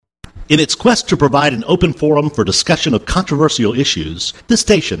In its quest to provide an open forum for discussion of controversial issues, this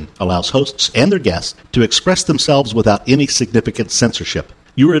station allows hosts and their guests to express themselves without any significant censorship.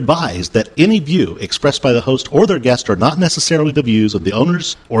 You are advised that any view expressed by the host or their guest are not necessarily the views of the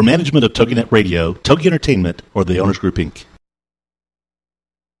owners or management of TogiNet Radio, Togi Entertainment, or the Owners Group, Inc.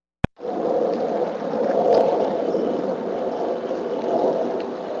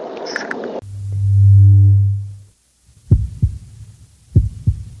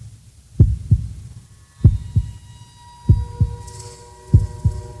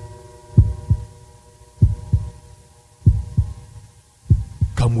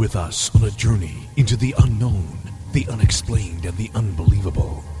 Come with us on a journey into the unknown, the unexplained, and the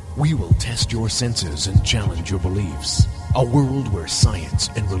unbelievable. We will test your senses and challenge your beliefs. A world where science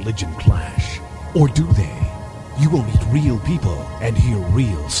and religion clash. Or do they? You will meet real people and hear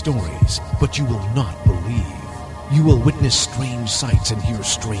real stories, but you will not believe. You will witness strange sights and hear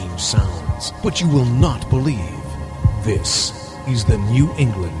strange sounds, but you will not believe. This is the New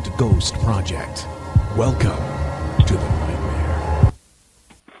England Ghost Project. Welcome to the nightmare.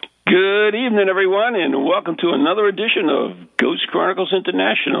 Good evening, everyone, and welcome to another edition of Ghost Chronicles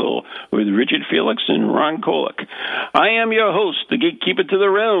International with Richard Felix and Ron Kolick. I am your host, the gatekeeper to the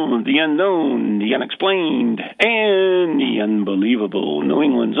realm, the unknown, the unexplained, and the unbelievable, New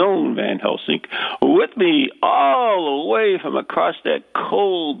England's own Van Helsing. With me, all the way from across that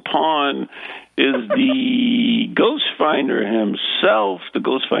cold pond, is the Ghost Finder himself, the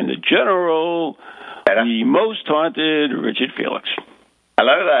Ghost Finder General, the most haunted Richard Felix.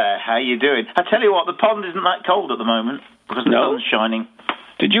 Hello there, how you doing? I tell you what, the pond isn't that cold at the moment because the sun's shining.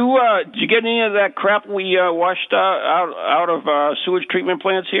 Did you get any of that crap we washed out of sewage treatment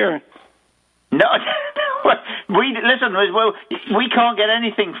plants here? No, we can't get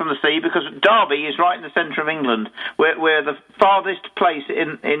anything from the sea because Derby is right in the centre of England. We're the farthest place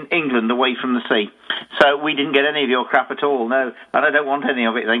in England away from the sea. So we didn't get any of your crap at all, no. And I don't want any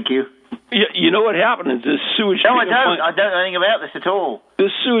of it, thank you. You know what happened is this sewage treatment plant... No, I don't know anything about this at all.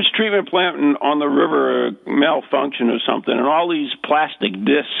 This sewage treatment plant on the river malfunctioned or something, and all these plastic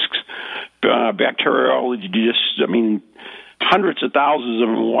discs, bacteriology discs, hundreds of thousands of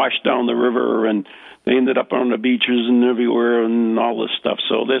them washed down the river, and they ended up on the beaches and everywhere and all this stuff.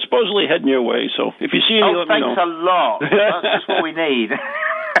 So they're supposedly heading your way. So if you see any, let me know. Thanks a lot. That's just what we need.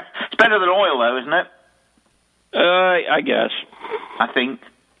 It's better than oil, though, isn't it? I guess. I think.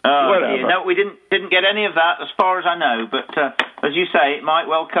 Whatever. Yeah, no, we didn't get any of that, as far as I know. But as you say, it might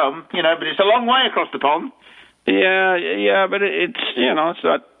well come. But it's a long way across the pond. Yeah, but it's it's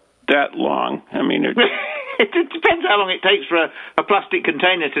not that long. It depends how long it takes for a plastic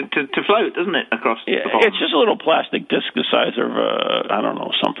container to float, doesn't it, across the pond? It's just a little plastic disc the size of,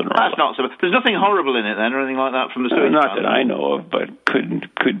 something or That's not so bad. There's nothing horrible in it, then, or anything like that from the sewage Not that I know of, but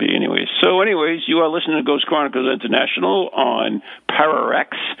could be anyways. So anyways, you are listening to Ghost Chronicles International on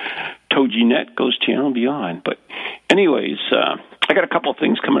Pararex, TogiNet, Ghost Channel, Beyond. But anyways... I got a couple of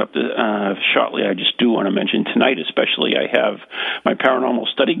things coming up shortly. I just do want to mention tonight, especially. I have my paranormal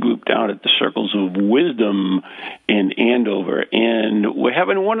study group down at the Circles of Wisdom in Andover, and we're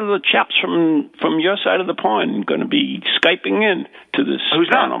having one of the chaps from your side of the pond going to be Skyping in to this. Who's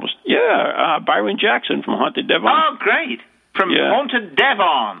paranormal? That? Yeah, Byron Jackson from Haunted Devon. Oh, great! From Haunted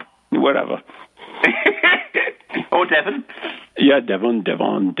Devon. Whatever. Or Devon. Yeah, Devon.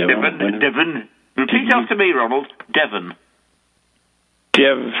 Devon. Repeat after me, Ronald. Devon.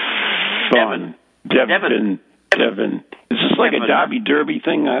 Devon. Is this like a Derby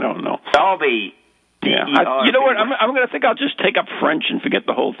thing? I don't know. Derby. Yeah. You know what? I'm going to think I'll just take up French and forget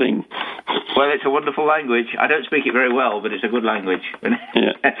the whole thing. Well, it's a wonderful language. I don't speak it very well, but it's a good language.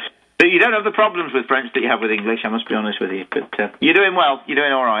 Yeah. But you don't have the problems with French that you have with English, I must be honest with you. But you're doing well. You're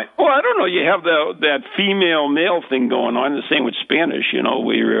doing all right. Well, I don't know. You have that female-male thing going on, the same with Spanish,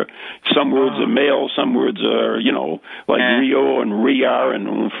 where some words are male, some words are, like Rio and Ria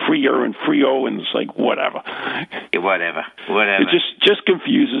and Frier and Frio, and it's like, whatever. Whatever. It just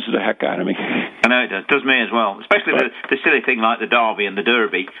confuses the heck out of me. I know it does me as well, especially the silly thing like the Derby and the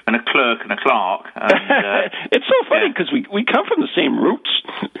Derby and a clerk and a clerk. And, it's so funny because we come from the same roots.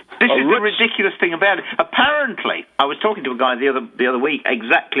 This is the ridiculous thing about it. Apparently, I was talking to a guy the other week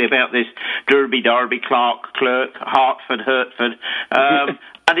exactly about this Derby, Clark, Clerk, Hertford.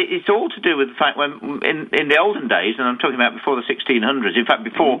 And it's all to do with the fact when in the olden days, and I'm talking about before the 1600s, in fact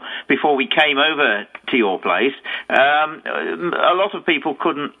before we came over to your place, a lot of people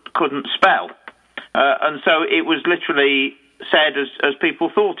couldn't spell. And so it was literally said as people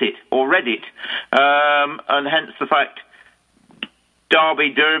thought it or read it. And hence the fact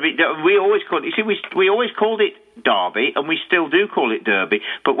Derby, we always called it, you see, we always called it Derby, and we still do call it Derby.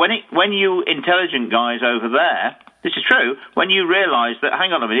 But when you intelligent guys over there, this is true, when you realise that,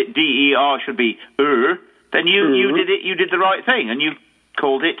 hang on a minute, DER should be then you did the right thing, and you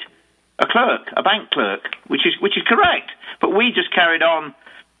called it a clerk, a bank clerk, which is correct. But we just carried on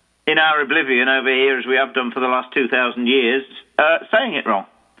in our oblivion over here, as we have done for the last 2,000 years, saying it wrong.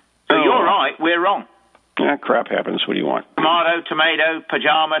 So you're right, we're wrong. Crap happens. What do you want? Tomato,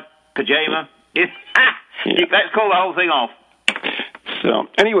 pajama. Let's call the whole thing off. So,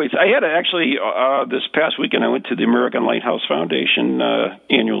 anyways, I had this past weekend I went to the American Lighthouse Foundation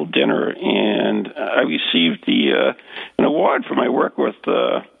annual dinner, and I received an award for my work with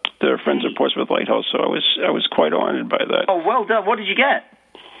their friends at Portsmouth Lighthouse. So I was quite honored by that. Oh, well done. What did you get?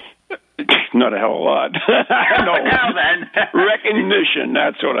 Not a hell of a lot. No. Now then. Recognition,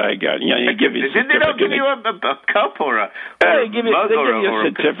 that's what I got. Yeah, you give you a certificate. They don't give you a cup or a mug or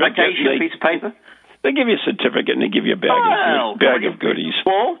a piece of paper? They give you a certificate and they give you a bag of goodies.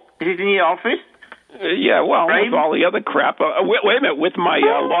 Well, is it in your office? Yeah, well, with all the other crap. Wait a minute, with my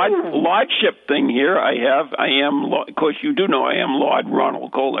lordship thing here, I am, of course, you do know I am Lord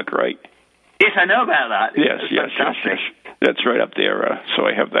Ronald Kolick, right? Yes, I know about that. Yes. That's right up there. So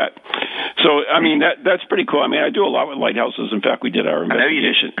I have that. So, I mean, that's pretty cool. I mean, I do a lot with lighthouses. In fact, we did our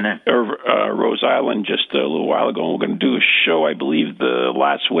investigation of Rose Island just a little while ago. And we're going to do a show, I believe, the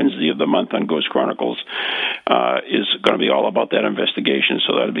last Wednesday of the month on Ghost Chronicles is going to be all about that investigation.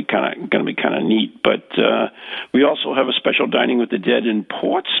 So that'll be going to be kind of neat. But we also have a special Dining with the Dead in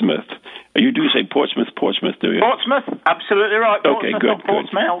Portsmouth. You do say Portsmouth, do you? Portsmouth, absolutely right. Okay, good.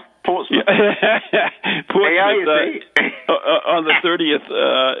 Portsmouth. Portsmouth on the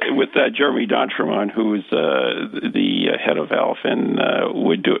 30th with Jeremy D'Entremont, who is the head of ALF, and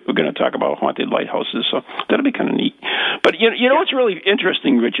we're going to talk about haunted lighthouses. So that'll be kind of neat. But you know what's really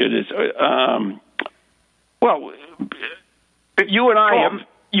interesting, Richard, is you and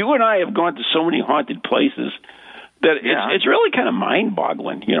I have gone to so many haunted places that it's really kind of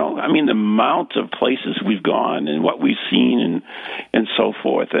mind-boggling, you know. I mean, the amount of places we've gone and what we've seen and so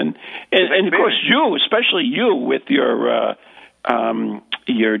forth, and of course you, especially you, with your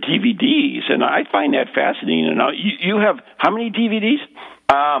DVDs, and I find that fascinating. And you have how many DVDs?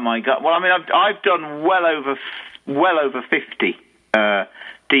 Oh my God! Well, I mean, I've done well over 50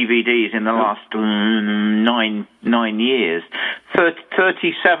 DVDs in the last 9 years.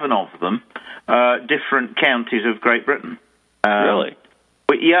 37 of them. Different counties of Great Britain. Really?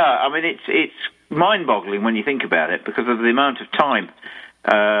 But yeah, I mean, it's mind-boggling when you think about it because of the amount of time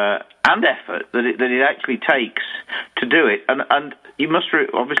and effort that it actually takes to do it. And you must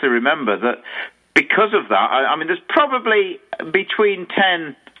obviously remember that because of that, I mean, there's probably between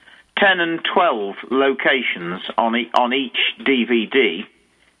 10 and 12 locations on each DVD.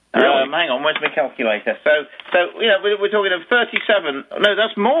 Really? Hang on, where's my calculator? So you know, we're talking of 37. No,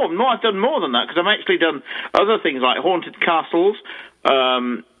 that's more. I've done more than that because I've actually done other things like haunted castles,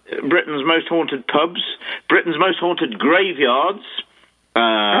 Britain's most haunted pubs, Britain's most haunted graveyards. Oh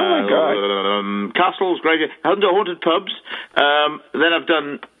my God! Castles, graveyards, haunted pubs. Then I've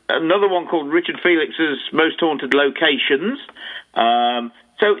done another one called Richard Felix's most haunted locations.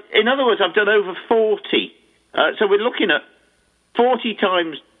 So in other words, I've done over 40. So we're looking at 40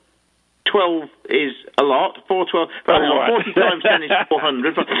 times 12 is a lot. 40 times 10 is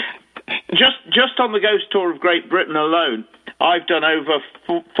 400. But just on the ghost tour of Great Britain alone, I've done over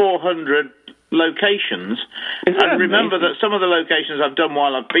 400 locations. And remember that some of the locations I've done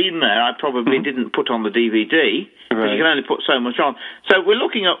while I've been there, I probably didn't put on the DVD, because you can only put so much on. So we're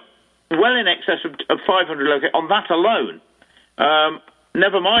looking at well in excess of 500 locations on that alone.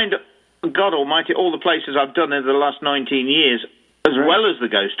 Never mind, God almighty, all the places I've done in the last 19 years, as well as the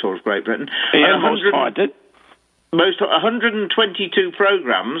ghost tour of Great Britain. And most haunted? 122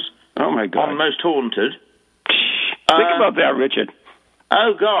 programs. Oh, my God. On Most Haunted. Think about that, Richard.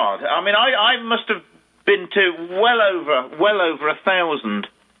 Oh, God. I mean, I must have been to well over 1,000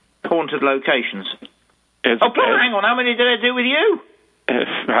 haunted locations. Hang on. How many did I do with you?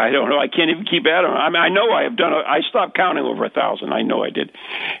 I don't know. I can't even keep at them. I mean, I know I have done. I stopped counting over 1,000. I know I did,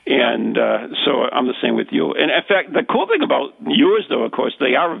 and so I'm the same with you. And in fact, the cool thing about yours, though, of course,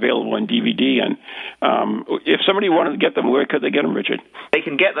 they are available on DVD. And if somebody wanted to get them, where could they get them, Richard? They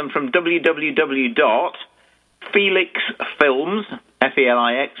can get them from www.felixfilms,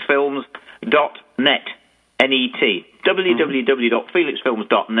 FELIXfilms.net. NET,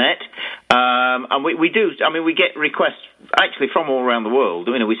 www.felixfilms.net, and we do. I mean, we get requests actually from all around the world.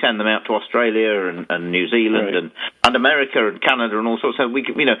 You know, we send them out to Australia and New Zealand and America and Canada and all sorts. So we,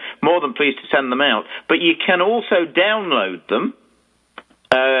 more than pleased to send them out. But you can also download them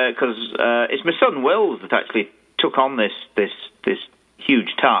because it's my son Wills that actually took on this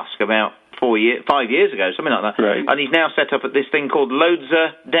huge task about 5 years ago, something like that. Right. And he's now set up at this thing called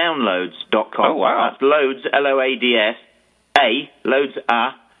loadsadownloads.com. Oh, wow. That's Loads, Loads,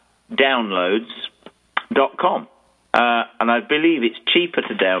 downloads.com. And I believe it's cheaper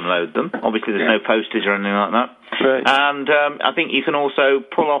to download them. Obviously, there's no postage or anything like that. Right. And I think you can also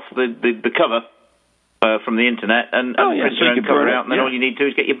pull off the cover from the internet and print your own cover out, and then all you need to do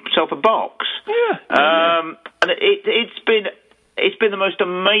is get yourself a box. Yeah. And it's been the most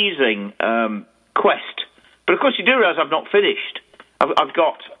amazing quest. But of course, you do realise I've not finished. I've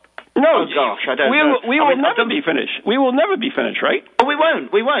got. No, oh gosh, I don't know. We will never be finished. We will never be finished, right? Oh, we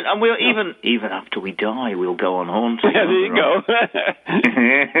won't, and we'll even after we die, we'll go on haunting. Yeah, there you go.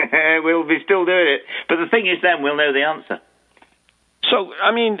 We'll be still doing it. But the thing is, then we'll know the answer. So,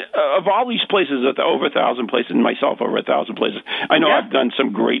 I mean, of all these places, over 1,000 places, myself over 1,000 places, I know I've done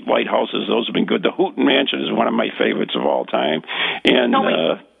some great lighthouses. Those have been good. The Houghton Mansion is one of my favorites of all time. And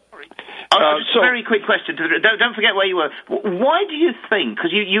very quick question. Don't forget where you were. Why do you think,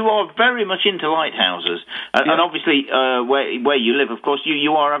 because you are very much into lighthouses, and obviously where you live, of course,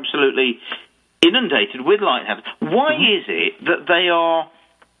 you are absolutely inundated with lighthouses. Why is it that they are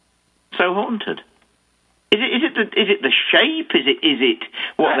so haunted? Is it the shape? Is it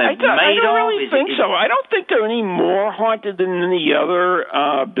what they're made of? I don't really think so. I don't think they're any more haunted than any other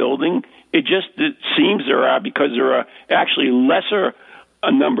building. It seems there are, because there are actually lesser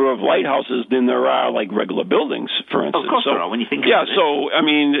a number of lighthouses than there are like regular buildings, for instance. Of course there are, when you think about it. So I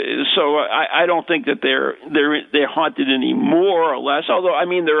mean, I don't think that they're haunted any more or less. Although I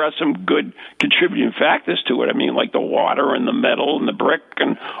mean, there are some good contributing factors to it. I mean, like the water and the metal and the brick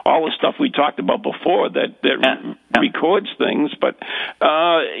and all the stuff we talked about before that records things. But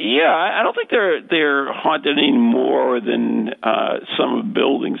I don't think they're haunted any more than some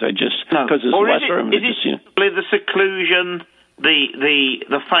buildings. Because there's lesser of them. Is it the seclusion?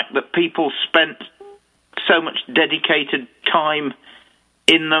 The fact that people spent so much dedicated time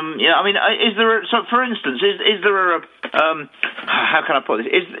in them. Yeah, I mean, is there? So, for instance, is there a? How can I put this?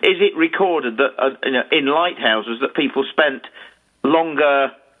 Is it recorded that in lighthouses that people spent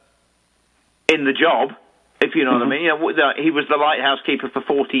longer in the job? If you know what I mean. He was the lighthouse keeper for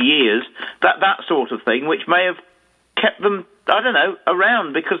 40 years. That sort of thing, which may have kept them, I don't know,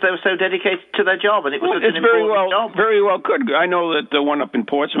 around because they were so dedicated to their job, and it was such an important job. Very well could. I know that the one up in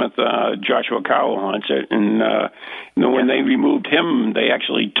Portsmouth, Joshua Cowell haunts it, and when they removed him, they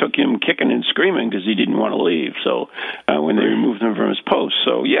actually took him kicking and screaming because he didn't want to leave. So when they removed him from his post,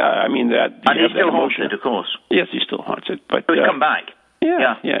 so I mean that. And he still haunts it, of course. Yes, he still haunts it, but he'd come back.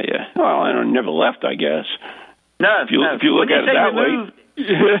 Yeah. Well, I never left, I guess. No, if you look at it that way.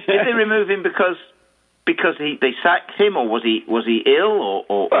 Did they remove him because they sacked him, or was he ill,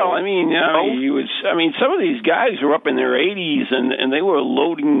 or? Well, I mean, he was. I mean, some of these guys were up in their 80s, and they were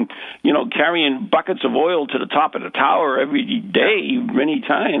loading, carrying buckets of oil to the top of the tower every day, many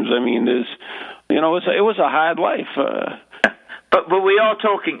times. I mean, it was a hard life. But we are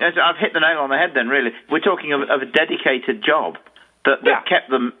talking. I've hit the nail on the head. Then, really, we're talking of a dedicated job that kept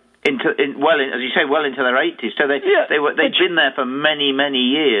them as you say, well into their 80s. So they'd been there for many, many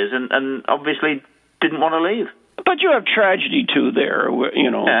years, and obviously didn't want to leave. But you have tragedy too there, where,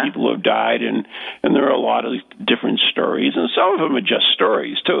 people who have died, and there are a lot of different stories, and some of them are just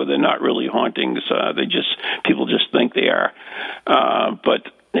stories too. They're not really hauntings. People just think they are.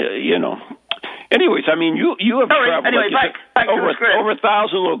 Anyways, I mean, you have traveled back over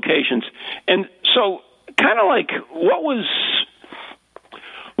 1,000 locations, and so kind of like what was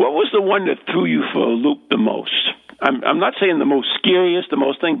the one that threw you for a loop the most? I'm not saying the most scariest, the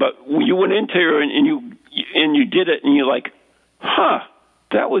most thing, but you went into it and you did it, and you're like,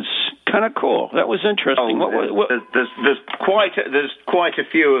 that was kind of cool. That was interesting. There's quite a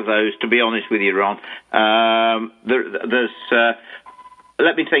few of those, to be honest with you, Ron.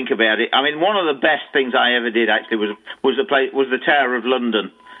 Let me think about it. I mean, one of the best things I ever did actually was the Tower of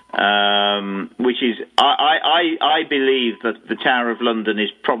London. Which is, I believe that the Tower of London is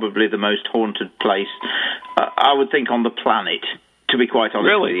probably the most haunted place, I would think, on the planet, to be quite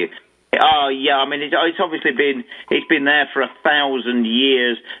honest with you. Oh, yeah, I mean, it's obviously been there for 1,000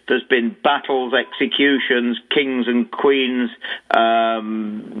 years. There's been battles, executions, kings and queens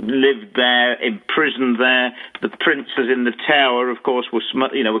lived there, imprisoned there. The princes in the tower, of course, were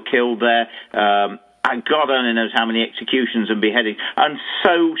killed there. And God only knows how many executions and beheadings, and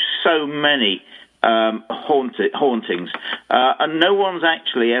so many hauntings. And no one's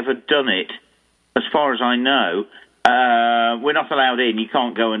actually ever done it, as far as I know. We're not allowed in. You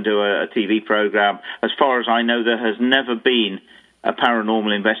can't go and do a TV program. As far as I know, there has never been a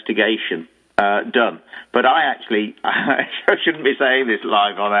paranormal investigation done. But I shouldn't be saying this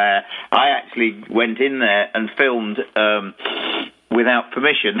live on air. I actually went in there and filmed without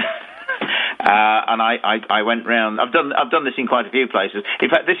permission. And I went round. I've done this in quite a few places. In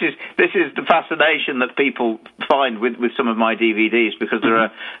fact, this is the fascination that people find with some of my DVDs, because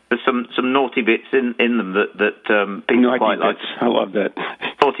there's some naughty bits in them that people quite like. I love that.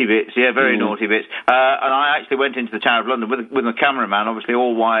 Naughty bits, yeah, very naughty bits. And I actually went into the Tower of London with a cameraman, obviously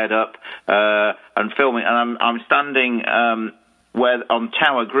all wired up, and filming. And I'm standing on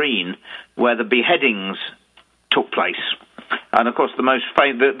Tower Green, where the beheadings took place. And, of course, the most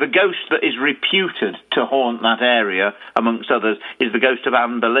famous, the ghost that is reputed to haunt that area, amongst others, is the ghost of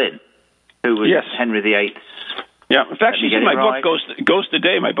Anne Boleyn, who was Henry VIII's. Yeah, in fact, my book Ghost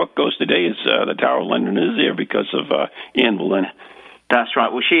Today. My book Ghost Today is the Tower of London is there because of Anne Boleyn. That's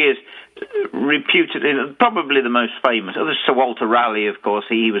right. Well, she is reputed, probably the most famous. There's Sir Walter Raleigh, of course.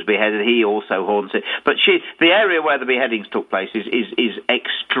 He was beheaded. He also haunts it. But the area where the beheadings took place is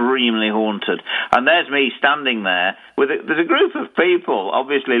extremely haunted. And there's me standing there there's a group of people,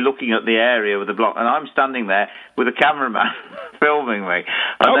 obviously looking at the area with the block, and I'm standing there with a cameraman filming me.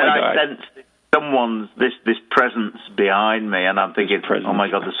 And then I sensed someone's this presence behind me, and I'm thinking, oh my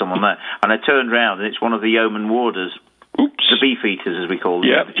God, there's someone there. And I turned round, and it's one of the yeoman warders. Oops. The Beefeaters, as we call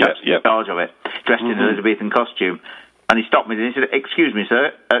them, the chaps in charge of it, dressed in Elizabethan costume. And he stopped me and he said, "Excuse me,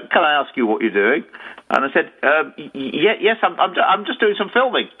 sir, can I ask you what you're doing?" And I said, "Yes, I'm just doing some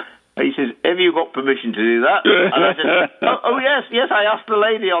filming." He says, "Have you got permission to do that?" And I said, oh yes, I asked the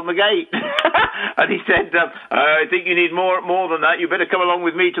lady on the gate. And he said, "I think you need more than that. You better come along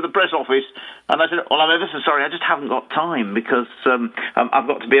with me to the press office." And I said, "Well, I'm ever so sorry, I just haven't got time, because I've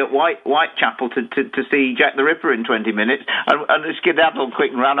got to be at Whitechapel to see Jack the Ripper in 20 minutes." And he skedaddled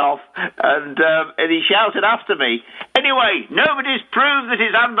quick and ran off. And he shouted after me, "Anyway, nobody's proved that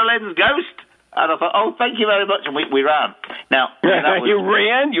it's Anne Boleyn's ghost." And I thought, "Oh, thank you very much," and we ran. Now, you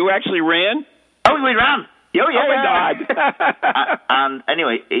ran? You actually ran? Oh, we ran. Oh, yeah. Oh, my God. And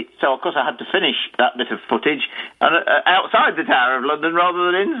anyway, so, of course, I had to finish that bit of footage outside the Tower of London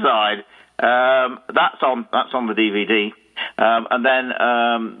rather than inside. That's on the DVD. And then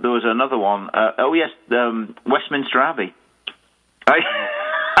there was another one. Westminster Abbey.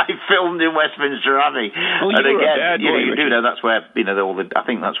 I filmed in Westminster Abbey. And again, you do know that's where I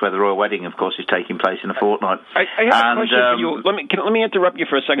think that's where the royal wedding, of course, is taking place in a fortnight. I have a question for you. Let me interrupt you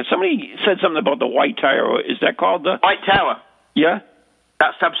for a second. Somebody said something about the White Tower. Is that called the White Tower? Yeah,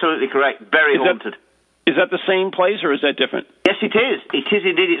 that's absolutely correct. Very haunted. Is that the same place, or is that different? Yes, it is. It is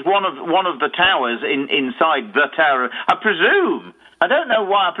indeed. It's one of the towers inside the Tower. I presume. I don't know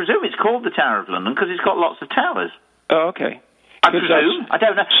why. I presume it's called the Tower of London because it's got lots of towers. Oh, okay. I presume. I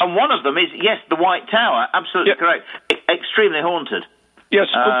don't know. And one of them is, the White Tower. Absolutely correct. Extremely haunted. Yes,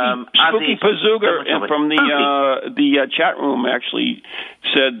 Spooky Pazooger from the chat room actually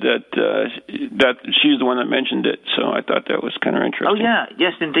said that she's the one that mentioned it. So I thought that was kind of interesting. Oh yeah,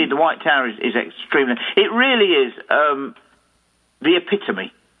 yes indeed. The White Tower is extremely. It really is the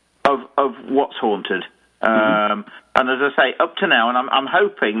epitome of what's haunted. And as I say, up to now, and I'm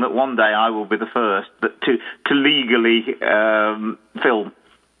hoping that one day I will be the first to legally film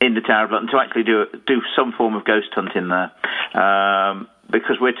in the Tower of London, to actually do some form of ghost hunt in there.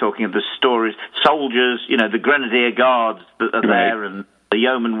 Because we're talking of the stories, soldiers, the Grenadier Guards that are there, and the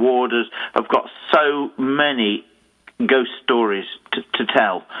yeoman warders have got so many ghost stories to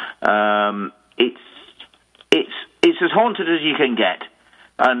tell. It's as haunted as you can get,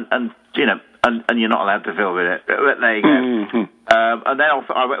 and you're not allowed to film in it. But there you go. Mm-hmm. And then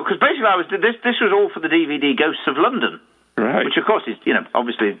because basically this was all for the DVD Ghosts of London, right? Which of course is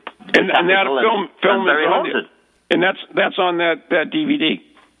obviously and that film very haunted. And that's on that DVD.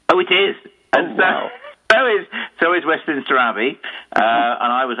 Oh, it is. And wow. So is Westminster Abbey.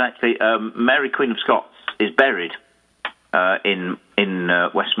 And I was actually Mary Queen of Scots is buried in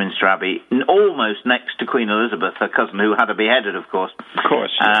Westminster Abbey, almost next to Queen Elizabeth, her cousin, who had her beheaded, of course. Of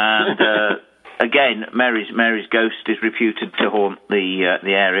course. And again, Mary's ghost is reputed to haunt the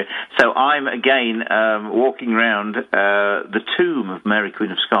area. So I'm again walking round the tomb of Mary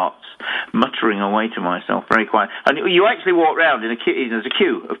Queen of Scots, muttering away to myself, very quiet. And you actually walk round there's a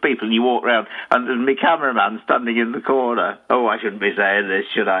queue of people, and you walk round, and there's my cameraman standing in the corner. Oh, I shouldn't be saying this,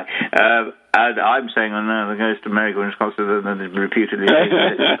 should I? And I'm saying, "Oh no, the ghost of Mary Queen of Scots," and reputedly.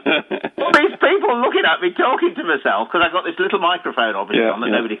 All these people looking at me, talking to myself, because I've got this little microphone, obviously, on that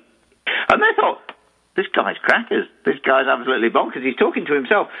nobody. And they thought, "This guy's crackers. This guy's absolutely bonkers. He's talking to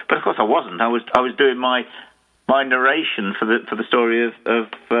himself." But of course, I wasn't. I was doing my narration for the story of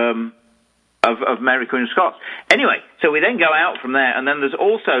of Mary Queen of Scots. Anyway, so we then go out from there, and then there's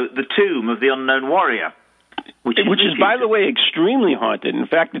also the tomb of the unknown warrior, which is by the way, extremely haunted. In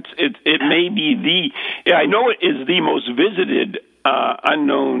fact, it may be I know it is the most visited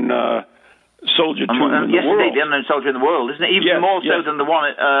unknown soldier tomb in the world. Yes, indeed, the unknown soldier in the world, isn't it? Even more so than the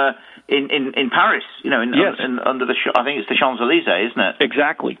one in Paris. Under the I think it's the Champs-Élysées, isn't it?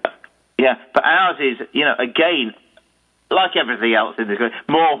 Exactly. Yeah, but ours is, again, like everything else in this country,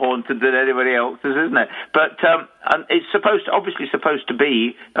 more haunted than anybody else's, isn't it? But and it's obviously supposed to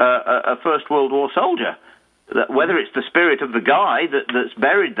be a First World War soldier. Whether it's the spirit of the guy that's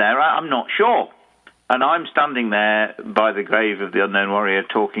buried there, I'm not sure. And I'm standing there by the grave of the unknown warrior,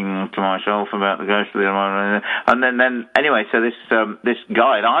 talking to myself about the ghost of the unknown warrior. And then anyway, so this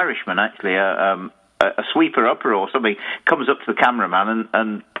guy, an Irishman actually, a sweeper-upper or something, comes up to the cameraman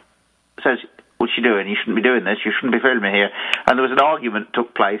and says, "What's you doing? You shouldn't be doing this. You shouldn't be filming here." And there was an argument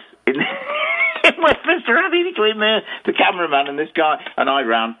took place in Westminster Abbey between the cameraman and this guy, and I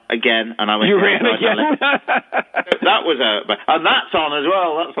ran again, and I went. You ran again. That was and that's on as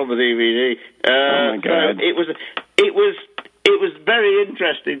well. That's on the DVD. Oh my God! So it was very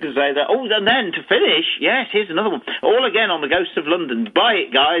interesting to say that. Oh, and then to finish, yes, here's another one. All again on the Ghosts of London. Buy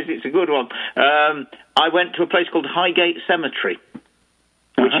it, guys. It's a good one. I went to a place called Highgate Cemetery,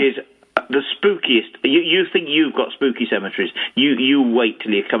 which is the spookiest. You think you've got spooky cemeteries? You wait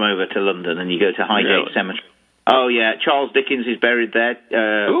till you come over to London and you go to Highgate Cemetery. Oh yeah, Charles Dickens is buried there.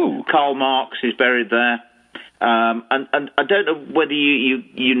 Karl Marx is buried there. And I don't know whether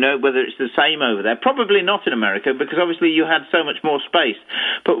you know whether it's the same over there. Probably not in America, because obviously you had so much more space.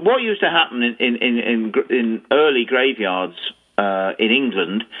 But what used to happen in early graveyards in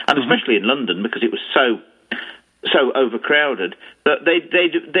England, and especially in London, because it was so overcrowded, that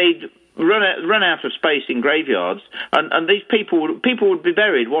they'd run out of space in graveyards, and these people would be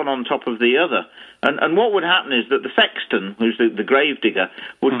buried one on top of the other. And what would happen is that the sexton, who's the grave digger,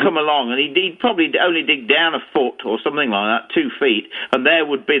 would come along, and he'd probably only dig down a foot or something like that, 2 feet, and there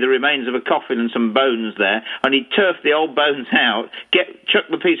would be the remains of a coffin and some bones there, and he'd turf the old bones out, chuck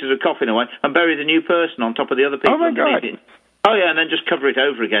the pieces of coffin away, and bury the new person on top of the other people. Oh my God! Oh yeah, and then just cover it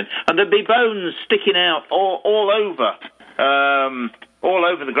over again, and there'd be bones sticking out all over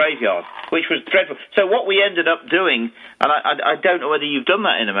the graveyard, which was dreadful. So what we ended up doing, and I don't know whether you've done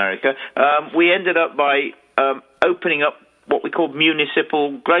that in America, we ended up by opening up what we called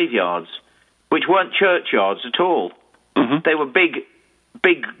municipal graveyards, which weren't churchyards at all. Mm-hmm. They were big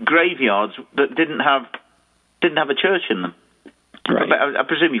graveyards that didn't have a church in them. Right. I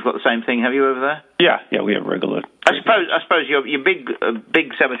presume you've got the same thing. Have you over there? Yeah, we have regular. I suppose your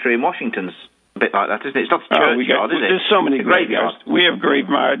big cemetery in Washington's a bit like that, isn't it? It's not a churchyard, is it? There's so many graveyards. We have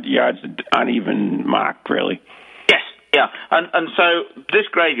graveyards that aren't even marked, really. Yes, yeah. And so this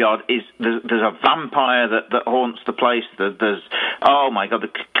graveyard there's a vampire that haunts the place. There's, oh my God,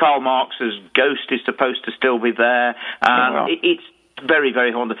 Karl Marx's ghost is supposed to still be there. And it's very,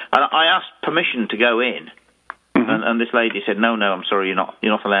 very haunted. And I asked permission to go in. Mm-hmm. And this lady said, "No, I'm sorry, you're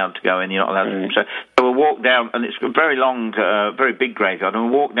not allowed to go in. You're not allowed to." So we walked down, and it's a very long, very big graveyard.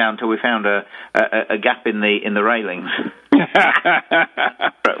 And we walked down till we found a gap in the railings.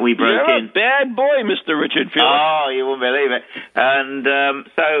 We broke in. A bad boy, Mr. Richard Felix. Oh, you won't believe it. And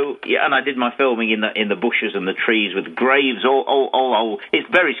and I did my filming in the bushes and the trees with graves all. It's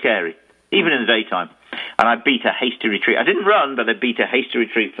very scary, even in the daytime. And I beat a hasty retreat. I didn't run, but I beat a hasty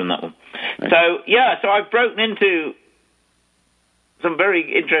retreat from that one. Right. So I've broken into some very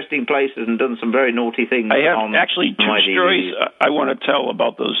interesting places and done some very naughty things. I have actually 2 stories I want to tell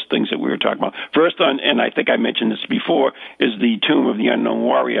about those things that we were talking about. First, and I think I mentioned this before, is the Tomb of the Unknown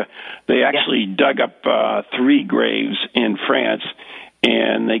Warrior. They actually dug up 3 graves in France,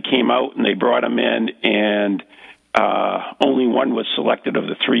 and they came out and they brought them in, and only one was selected of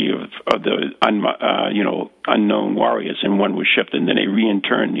the 3 of the unknown warriors, and one was shipped, and then they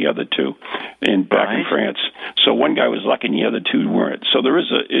reinterned the other 2 back in France. So one guy was lucky, and the other 2 weren't. So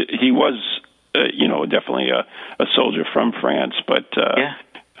he was definitely a soldier from France, but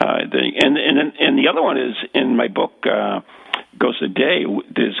and the other one is in my book. Ghost of Day,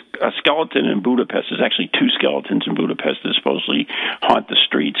 there's a skeleton in Budapest. There's actually 2 skeletons in Budapest that supposedly haunt the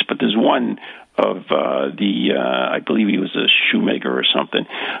streets, but there's one of I believe he was a shoemaker or something.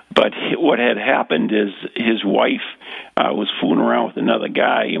 But what had happened is his wife was fooling around with another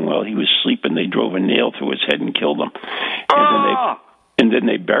guy, and while he was sleeping, they drove a nail through his head and killed him. And then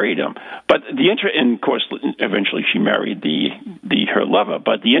they buried him. But and of course, eventually she married her lover.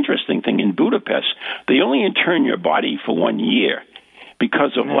 But the interesting thing in Budapest, they only intern your body for 1 year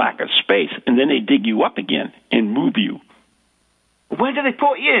because of lack of space, and then they dig you up again and move you. Where do they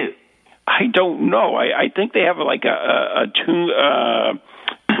put you? I don't know. I think they have like a tomb,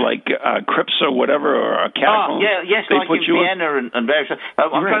 like crypts or whatever, or a catacomb. Yes, they like put in Vienna and various.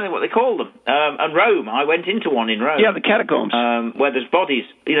 I'm right. trying to think what they call them. And Rome. I went into one in Rome. Yeah, the catacombs. Where there's bodies,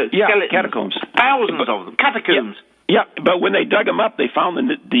 skeletons. Catacombs. Thousands of them. Catacombs. Yeah, but when they dug him up, they found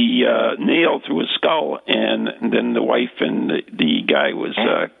the nail through his skull, and then the wife and the guy was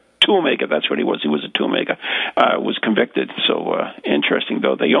toolmaker. That's what he was. He was a toolmaker. Was convicted. So interesting,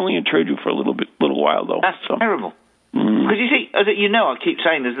 though. They only interred you for a little while, though. That's terrible. Because you see, as you know, I keep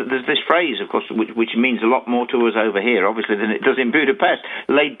saying there's this phrase, of course, which means a lot more to us over here, obviously, than it does in Budapest.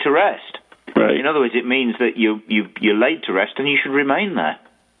 Laid to rest. Right. In other words, it means that you're laid to rest and you should remain there.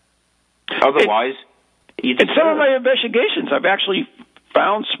 Otherwise, in some of my investigations, I've actually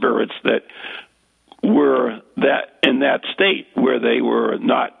found spirits that were in that state where they were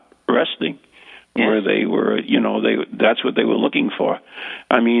not resting. Yes. Where they were, that's what they were looking for.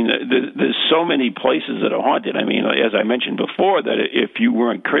 I mean, there's so many places that are haunted. I mean, as I mentioned before, that if you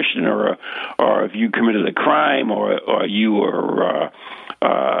weren't Christian or if you committed a crime or you were,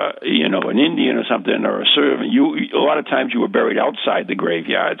 an Indian or something or a servant, a lot of times you were buried outside the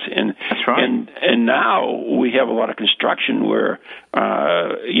graveyards. And that's right. And now we have a lot of construction where,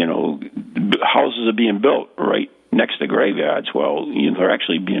 houses are being built right next to graveyards. Well, they're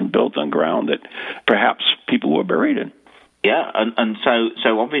actually being built on ground that perhaps people were buried in. Yeah, and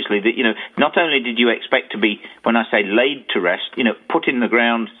so obviously that not only did you expect to be, when I say laid to rest, put in the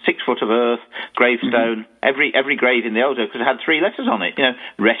ground, 6 foot of earth, gravestone, every grave in the old because it had 3 letters on it,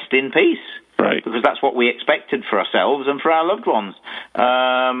 rest in peace, right? Because that's what we expected for ourselves and for our loved ones.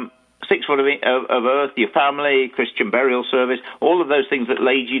 6 foot of earth, your family, Christian burial service, all of those things that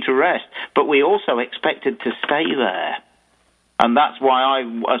laid you to rest. But we also expected to stay there. And that's why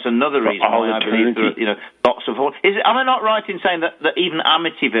that's another reason why I believe there are, lots of... Am I not right in saying that even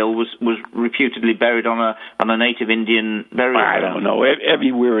Amityville was reputedly buried on a native Indian burial ground? I don't know.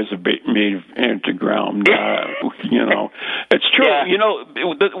 Everywhere is a bit made into ground. It's true. Yeah.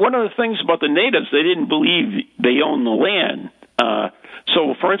 One of the things about the natives, they didn't believe they owned the land.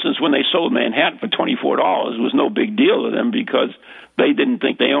 So, for instance, when they sold Manhattan for $24, it was no big deal to them because they didn't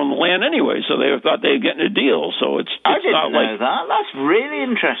think they owned the land anyway, so they thought they were getting a deal. So I didn't know that. That's really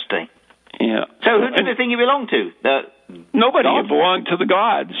interesting. Yeah. So who did they think you belonged to? Nobody. It belonged to the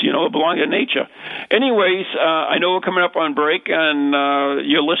gods. It belonged to nature. Anyways, I know we're coming up on break, and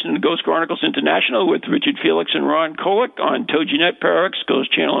you're listening to Ghost Chronicles International with Richard Felix and Ron Kolick on TogiNet, Parax,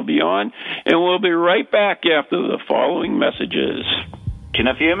 Ghost Channel, and beyond. And we'll be right back after the following messages. In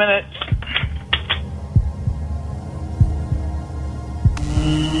a few minutes.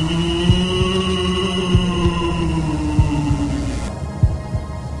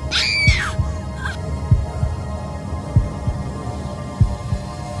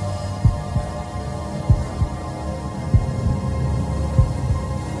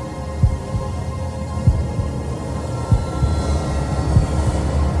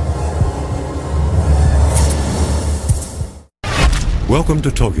 Welcome to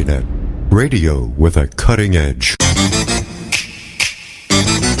TogiNet, radio with a cutting edge.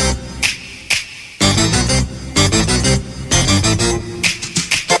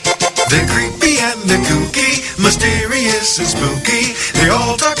 They're creepy and they're kooky, mysterious and spooky. They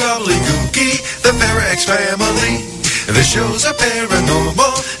all talk gobbledygooky, the Parax family. The shows are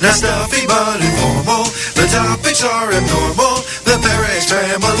paranormal, not stuffy but informal. The topics are abnormal, the Parax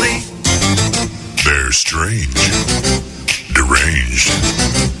family. They're strange, deranged,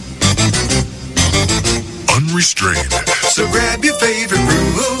 unrestrained. So grab your favorite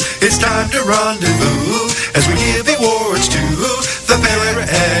brew, it's time to rendezvous as we give awards to the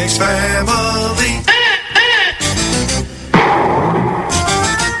Parax family.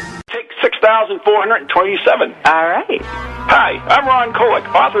 Take 6,427. All right. Hi, I'm Ron Kolick,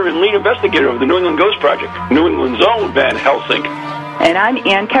 author and lead investigator of the New England Ghost Project, New England's own Van Helsing. And I'm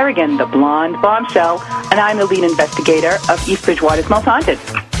Ann Kerrigan, the blonde bombshell, and I'm the lead investigator of East Bridgewater's Most Haunted.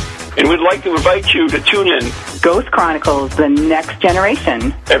 And we'd like to invite you to tune in Ghost Chronicles, The Next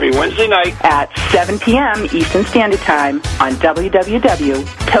Generation, every Wednesday night at 7 p.m. Eastern Standard Time on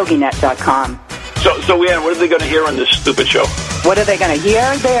www.toginet.com. So Ann, what are they going to hear on this stupid show? What are they going to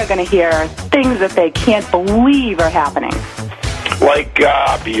hear? They are going to hear things that they can't believe are happening. Like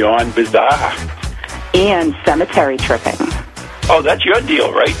Beyond Bizarre. And cemetery tripping. Oh, that's your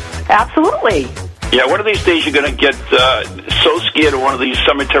deal, right? Absolutely. Yeah, one of these days you're going to get so scared of one of these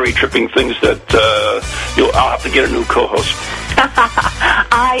cemetery tripping things that I'll have to get a new co-host.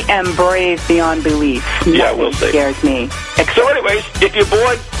 I am brave beyond belief. Yeah, we'll see. Scares me. So anyways, if you're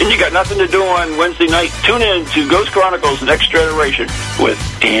bored and you got nothing to do on Wednesday night, tune in to Ghost Chronicles Next Generation with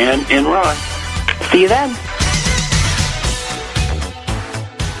Dan and Ron. See you then.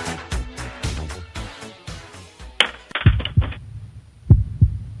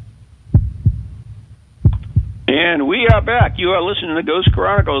 And we are back. You are listening to Ghost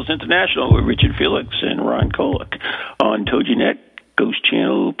Chronicles International with Richard Felix and Ron Kolick on TogiNet, Ghost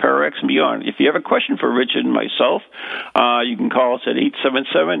Channel, Pararex, and beyond. If you have a question for Richard and myself, you can call us at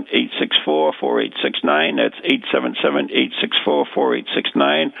 877-864-4869. That's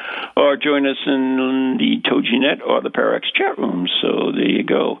 877-864-4869. Or join us in the TogiNet or the Pararex chat room. So there you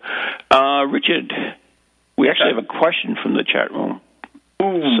go. Richard, we actually have a question from the chat room.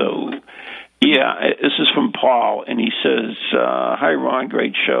 Ooh. So... yeah, this is from Paul, and he says, hi, Ron,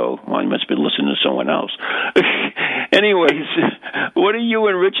 great show. Well, he must be listening to someone else. Anyways, what do you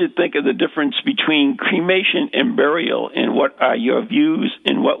and Richard think of the difference between cremation and burial, and what are your views,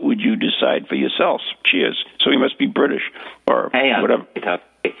 and what would you decide for yourselves? Cheers. So he must be British, or whatever.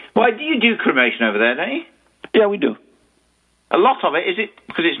 Why do you do cremation over there, don't you? Yeah, we do. A lot of it, is it?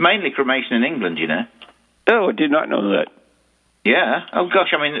 Because it's mainly cremation in England, you know. Oh, I did not know that. Yeah. Oh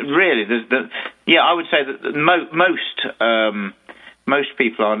gosh. I mean, really. I would say that most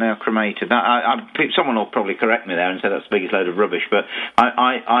people are now cremated. Someone will probably correct me there and say that's the biggest load of rubbish, but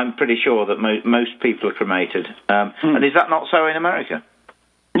I'm pretty sure that most people are cremated. And is that not so in America?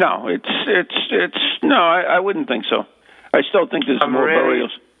 No, I wouldn't think so. I still think there's more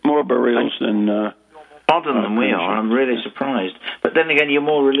burials than modern than we are. I'm really surprised. But then again, you're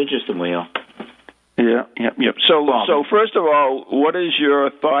more religious than we are. Yeah. So first of all, what is your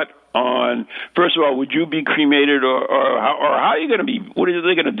thought on? First of all, would you be cremated, or how are you going to be? What are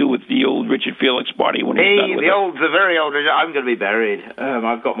they going to do with the old Richard Felix body when he's done with it? The very old. I'm going to be buried.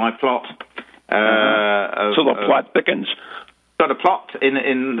 I've got my plot. So the plot thickens. Got a plot in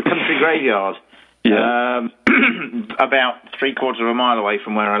the country graveyard. Yeah. About 3/4 of a mile away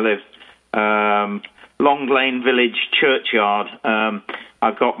from where I live. Long Lane Village Churchyard.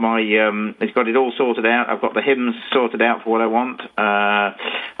 I've got it's got it all sorted out. I've got the hymns sorted out for what I want.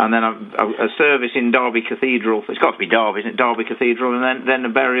 And then a service in Derby Cathedral. It's got to be Derby, isn't it? Derby Cathedral. And then a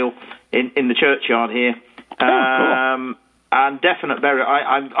burial in the churchyard here. Cool. And definite burial.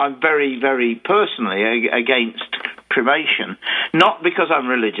 I'm very, very personally against cremation. Not because I'm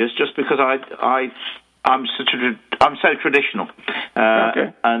religious, just because I'm so traditional,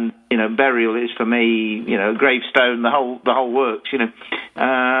 okay. And burial is for me, gravestone, the whole works.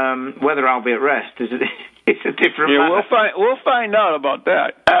 Whether I'll be at rest is it's a different matter. We'll find out about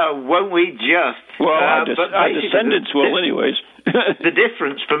that. Won't we just? Well, our descendants will, anyways. The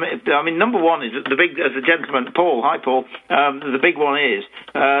difference for me, I mean, number one is the big, as the gentleman Paul. Hi, Paul. The big one is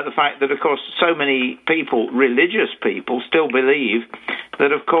the fact that, of course, so many people, religious people, still believe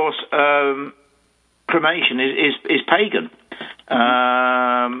that, of course. Cremation is pagan,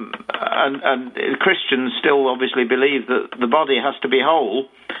 and Christians still obviously believe that the body has to be whole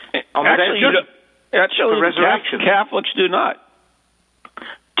on the day of actually, resurrection. Catholics do not.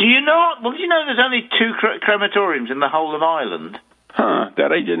 Do you not? Well, do you know there's only 2 crematoriums in the whole of Ireland? Huh?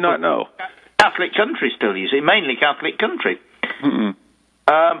 That I did not know. Catholic country still, you see, mainly Catholic country. Mm-hmm.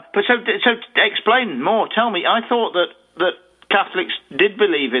 But so explain more. Tell me. I thought that Catholics did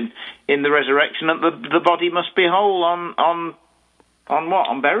believe in the resurrection, and the body must be whole on what?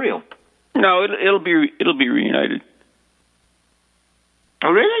 On burial? No, it'll be reunited.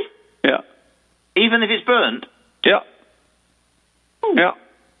 Oh, really? Yeah. Even if it's burnt? Yeah. Ooh. Yeah.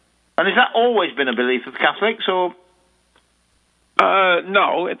 And has that always been a belief of Catholics, or?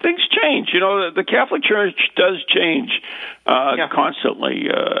 No, things change. The Catholic Church does change constantly.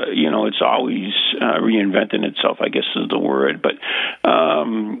 It's always reinventing itself, I guess is the word. But,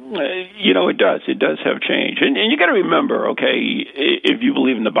 it does. It does have change. And you got to remember, okay, if you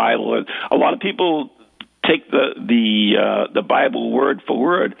believe in the Bible, a lot of people take the Bible word for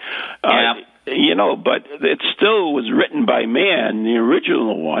word. But it still was written by man, the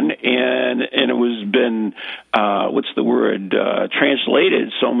original one, and it was been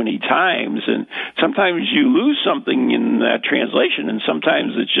translated so many times, and sometimes you lose something in that translation, and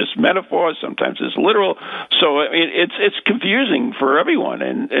sometimes it's just metaphor, sometimes it's literal. So it's confusing for everyone,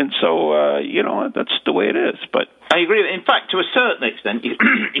 and so that's the way it is. But I agree. In fact, to a certain extent, you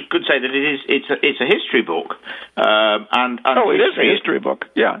could say that it's a history book. It is a history book.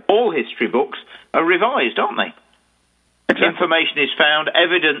 Yeah, all history books are revised, aren't they? information is found,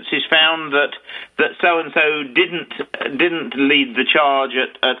 evidence is found that so and so didn't lead the charge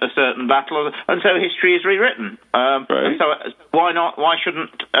at a certain battle, and so history is rewritten. Right. So why not? Why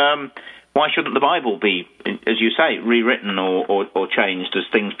shouldn't the Bible be, as you say, rewritten or changed as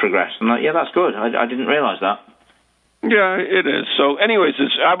things progress? And that's good. I didn't realise that. Yeah, it is. So, anyways,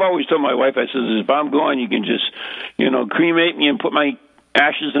 I've always told my wife, I says, if I'm gone, you can just, cremate me and put my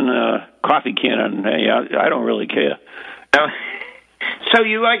ashes in a coffee can, and hey, I don't really care. So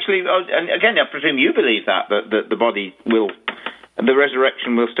you actually, and again, I presume you believe that the body the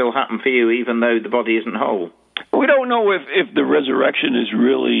resurrection will still happen for you, even though the body isn't whole. We don't know if the resurrection is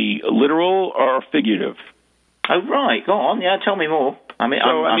really literal or figurative. Oh, right. Go on. Yeah, tell me more. I mean,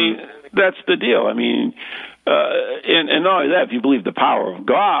 that's the deal. I mean, and not only that, if you believe the power of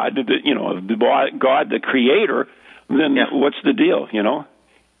God, God, the Creator, then what's the deal?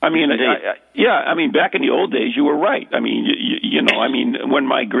 I mean, back in the old days, you were right. I mean, when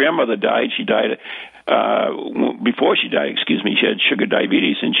my grandmother died, she died. Before she died, she had sugar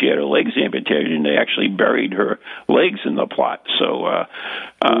diabetes and she had her legs amputated, and they actually buried her legs in the plot. So,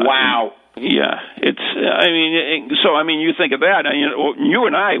 wow. Yeah, you think of that. You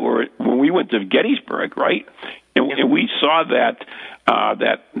and I were when we went to Gettysburg, right? And we saw that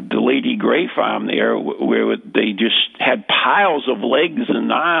the Lady Gray farm there, where they just had piles of legs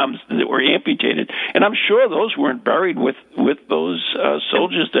and arms that were amputated, and I'm sure those weren't buried with those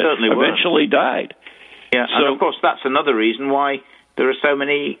soldiers that eventually died. Yeah, so, and of course that's another reason why there are so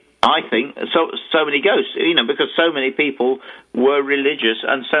many. I think so many ghosts, because so many people were religious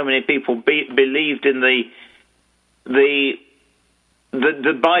and so many people believed in the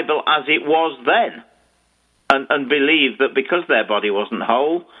Bible as it was then, and believed that because their body wasn't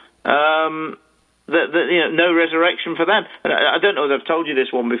whole, no resurrection for them. And I don't know if I've told you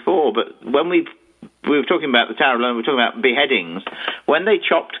this one before, but when we were talking about the Tower of London, we were talking about beheadings. When they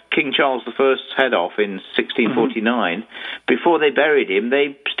chopped King Charles I's head off in 1649, before they buried him,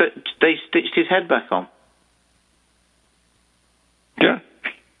 they stitched his head back on. Yeah.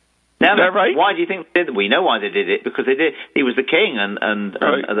 Now, is that right? Why do you think they did? We know why they did it, because they did. He was the king, and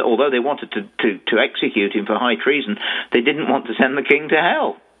although they wanted to execute him for high treason, they didn't want to send the king to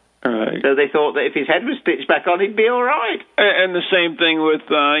hell. Right. So they thought that if his head was stitched back on, he'd be all right. And the same thing with,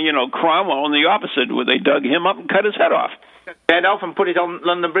 Cromwell, and the opposite, where they dug him up and cut his head off. Head off and put it on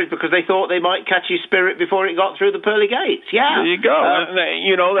London Bridge because they thought they might catch his spirit before it got through the pearly gates. Yeah. There you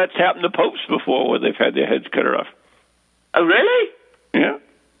go. That's happened to popes before, where they've had their heads cut off. Oh, really? Yeah.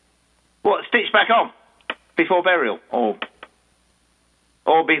 What, stitched back on before burial? Or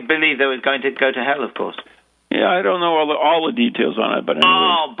believe they were going to go to hell, of course. Yeah, I don't know all the details on it, but anyway.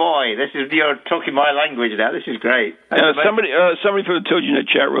 Oh boy, you're talking my language now. This is great. Somebody from the TogiNet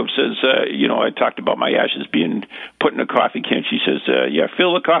chat room says, I talked about my ashes being put in a coffee can. She says,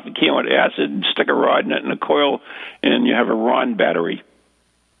 fill the coffee can with acid, and stick a rod in it and a coil, and you have a Ron battery.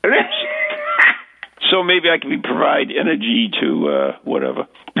 So maybe I can provide energy to whatever.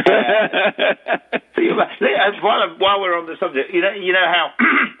 While we're on the subject, you know how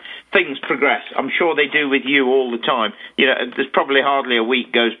things progress. I'm sure they do with you all the time. There's probably hardly a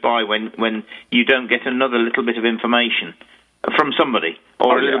week goes by when you don't get another little bit of information from somebody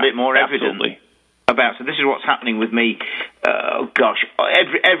or a little bit more evidence about. So this is what's happening with me.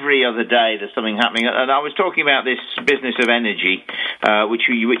 Every other day there's something happening. And I was talking about this business of energy, which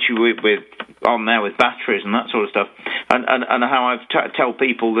you with on now with batteries and that sort of stuff, and how I've tell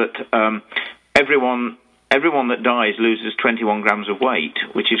people that everyone that dies loses 21 grams of weight,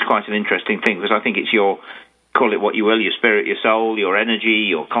 which is quite an interesting thing, because I think it's call it what you will, your spirit, your soul, your energy,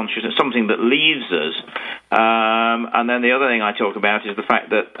 your consciousness, something that leaves us. And then the other thing I talk about is the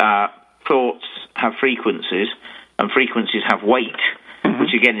fact that thoughts have frequencies, and frequencies have weight,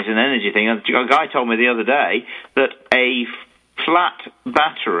 which again is an energy thing. A guy told me the other day that a flat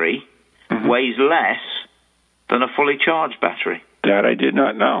battery weighs less than a fully charged battery. That I did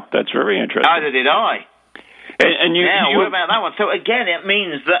not know. That's very interesting. Neither did I. And what about that one? So again, it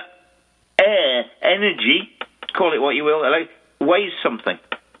means that air, energy, call it what you will, weighs something.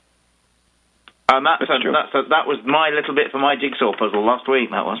 And that was my little bit for my jigsaw puzzle last week,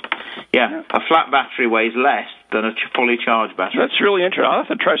 that was. Yeah, a flat battery weighs less than a fully charged battery. That's really interesting. I'll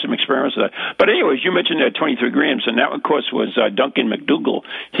have to try some experiments with that. But anyways, you mentioned that 23 grams, and that, of course, was Duncan McDougall.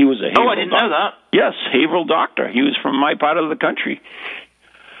 He was a Haverhill I didn't know that. Yes, Haverhill doctor. He was from my part of the country.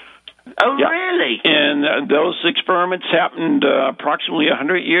 Oh, Yeah. really? And those experiments happened approximately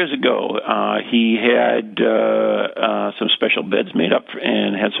 100 years ago. He had some special beds made up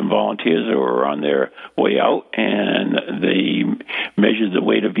and had some volunteers that were on their way out, and they measured the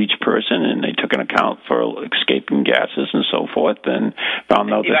weight of each person, and they took an account for escaping gases and so forth, and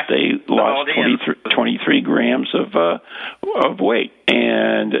found out that they lost 23 grams of weight.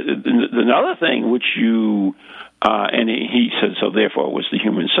 And another thing which you... and he said, so therefore it was the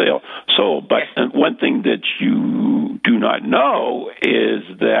human soul. But one thing that you do not know is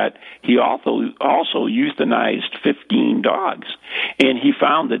that he also euthanized 15 dogs, and he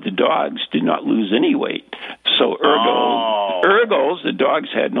found that the dogs did not lose any weight. So ergo, the dogs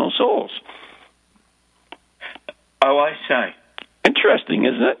had no souls. Oh, I say. Interesting,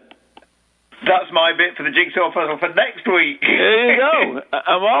 isn't it? That's my bit for the jigsaw puzzle for next week. There you go.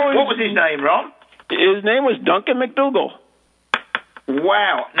 What was his name, Ron? His name was Duncan McDougall.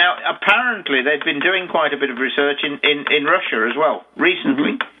 Wow. Now, apparently they've been doing quite a bit of research in Russia as well,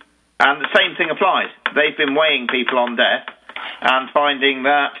 recently. Mm-hmm. And the same thing applies. They've been weighing people on death and finding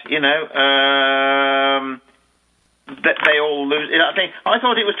that, that they all lose... I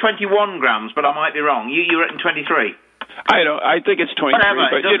thought it was 21 grams, but I might be wrong. You reckon 23? I think it's 23.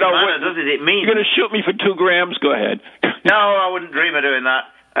 Whatever. But it doesn't matter, does it? It means... You're going to shoot me for 2 grams? Go ahead. No, I wouldn't dream of doing that.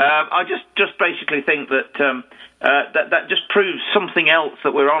 I just basically think that that just proves something else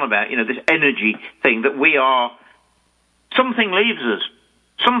that we're on about. This energy thing that we are. Something leaves us.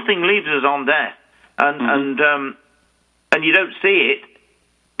 Something leaves us on death, and you don't see it,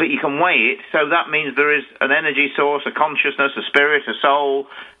 but you can weigh it. So that means there is an energy source, a consciousness, a spirit, a soul,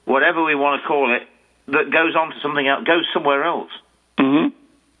 whatever we want to call it, that goes on to something else, goes somewhere else. Mm-hmm.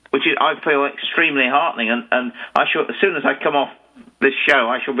 Which is, I feel, extremely heartening. And I shall, as soon as I come off this show,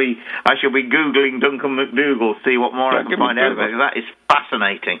 I shall be Googling Duncan McDougall to see what more I can find out about it. That is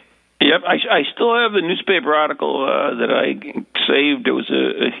fascinating. Yep, I still have the newspaper article that I saved. It was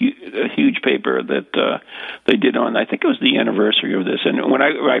a huge paper that they did on, I think it was the anniversary of this. And when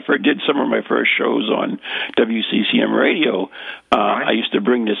I did some of my first shows on WCCM radio, I used to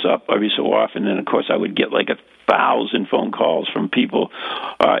bring this up every so often. And, of course, I would get like 1,000 phone calls from people,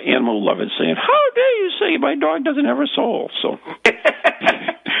 animal lovers, saying, how dare you say my dog doesn't have a soul? So...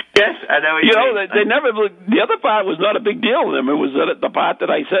 Yes, I know what you mean. They never. The other part was not a big deal to them. It was the part that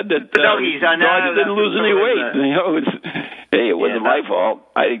I said that doggies, I know, dogs didn't lose any weight. It wasn't my fault.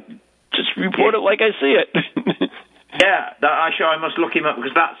 I just report it like I see it. Yeah, I must look him up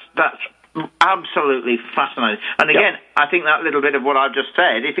because that's absolutely fascinating. And again, I think that little bit of what I've just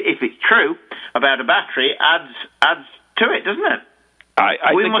said, if it's true about a battery, adds to it, doesn't it?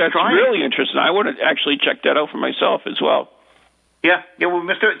 I think that's really interesting. I want to actually check that out for myself as well. Yeah, we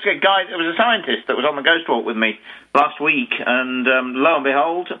must do it. Guy, there was a scientist that was on the Ghost Walk with me last week, and lo and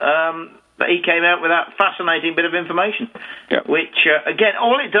behold, he came out with that fascinating bit of information. Yeah. Which, again,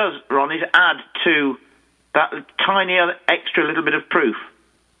 all it does, Ron, is add to that tiny extra little bit of proof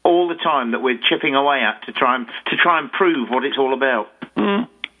all the time that we're chipping away at to try and prove what it's all about. Mm.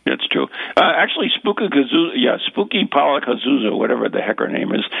 That's true. Actually, Spooky Palakazuza, whatever the heck her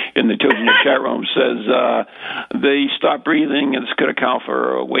name is, in the Toginet chat room says they stop breathing and it's going to account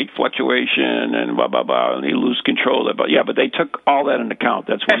for weight fluctuation and blah, blah, blah, and they lose control. But they took all that into account.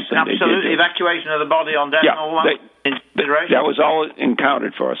 That's one thing they did. Absolutely. Evacuation of the body on death and all that. That was all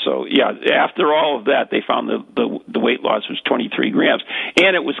encountered for. So, after all of that, they found the weight loss was 23 grams.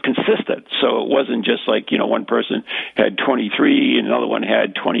 And it was consistent. So it wasn't just like, one person had 23 and another one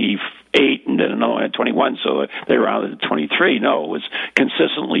had 28 and then another one had 21. So they rounded to 23. No, it was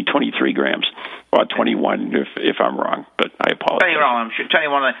consistently 23 grams or 21 if I'm wrong. But I apologize. You're wrong. I'm sure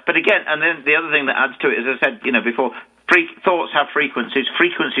 21. But again, and then the other thing that adds to it, as I said, before, thoughts have frequencies.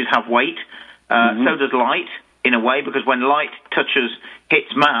 Frequencies have weight. So does light. In a way, because when light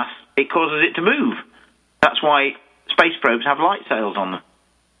hits mass, it causes it to move. That's why space probes have light sails on them.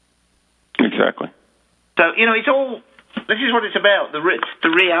 Exactly. So, it's all... This is what it's about, the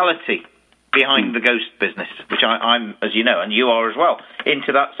reality behind the ghost business, which I'm, as you know, and you are as well,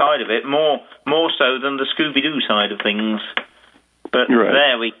 into that side of it, more so than the Scooby-Doo side of things. But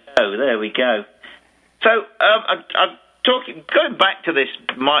There we go. So, going back to this,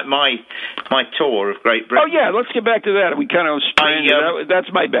 my tour of Great Britain. Oh yeah, let's get back to that. We kind of stranded. That's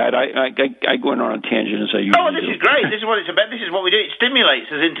my bad. I went on a tangent as I usually do. Oh, this is great. This is what it's about. This is what we do. It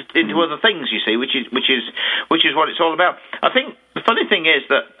stimulates us into other things. You see, which is what it's all about. I think the funny thing is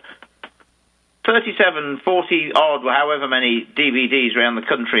that 37, 40 odd, however many DVDs around the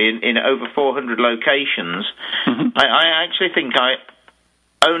country in over 400 locations. Mm-hmm. I actually think I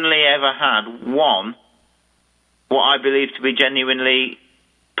only ever had one. What I believe to be genuinely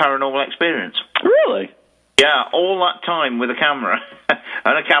paranormal experience. Really? Yeah, all that time with a camera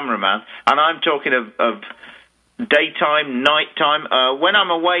and a cameraman, and I'm talking of daytime, nighttime. When I'm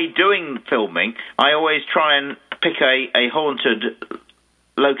away doing filming, I always try and pick a haunted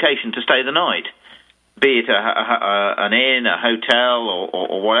location to stay the night, be it an inn, a hotel,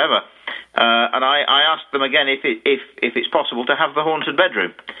 or whatever. And I asked them again if it's possible to have the haunted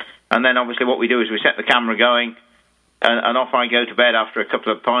bedroom. And then obviously what we do is we set the camera going, and off I go to bed after a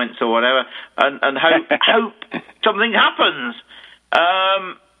couple of pints or whatever, and hope something happens.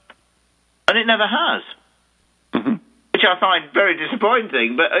 And it never has. Mm-hmm. Which I find very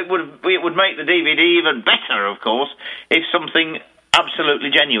disappointing, but it would make the DVD even better, of course, if something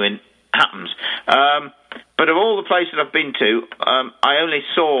absolutely genuine happens. But of all the places I've been to, I only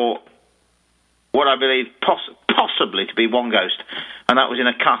saw what I believe possibly to be one ghost, and that was in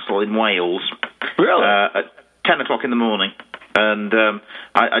a castle in Wales. Really? At 10 o'clock in the morning. And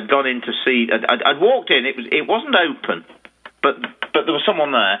I'd gone in to see... I'd walked in, it wasn't open, but there was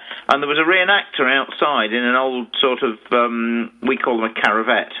someone there, and there was a reenactor outside in an old sort of... we call them a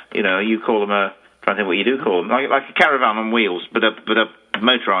caravette. You know, you call them a... I'm trying to think what you do call them. Like a caravan on wheels, but a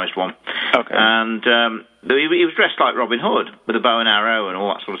motorised one. Okay. And he was dressed like Robin Hood, with a bow and arrow and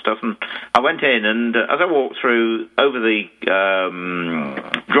all that sort of stuff. And I went in, and as I walked through over the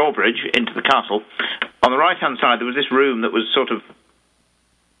drawbridge into the castle, on the right-hand side there was this room that was sort of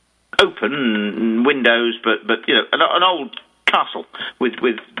open, windows, but you know, an old castle with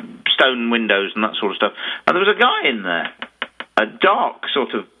stone windows and that sort of stuff. And there was a guy in there, a dark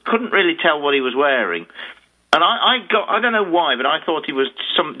sort of, couldn't really tell what he was wearing. And I don't know why, but I thought he was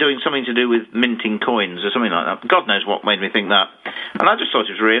doing something to do with minting coins or something like that. God knows what made me think that. And I just thought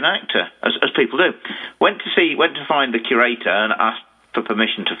he was a reenactor, as people do. Went to find the curator and asked for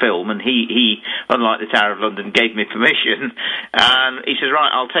permission to film, and he, unlike the Tower of London, gave me permission. And he says, right,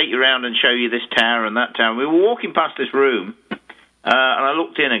 I'll take you around and show you this tower and that tower. And we were walking past this room, and I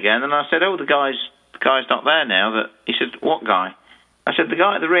looked in again, and I said, oh, the guy's not there now. He said, what guy? I said, the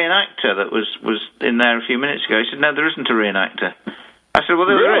reenactor that was in there a few minutes ago. He said, no, there isn't a reenactor. I said, well,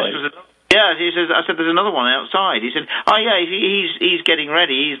 there is. Yeah, he says. I said, there's another one outside. He said, oh yeah, he's getting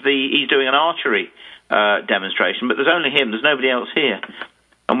ready. He's doing an archery demonstration, but there's only him. There's nobody else here,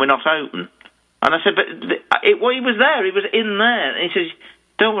 and we're not open. And I said, but he was there. He was in there. And he says,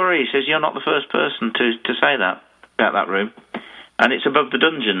 don't worry. He says, you're not the first person to say that about that room, and it's above the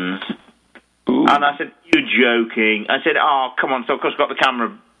dungeons. Ooh. And I said, you're joking. I said, oh, come on. So, of course, got the camera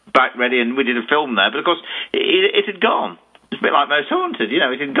back ready, and we did a film there. But, of course, it had gone. It's a bit like Most Haunted, you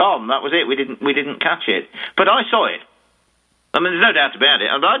know. It had gone. That was it. We didn't catch it. But I saw it. I mean, there's no doubt about it.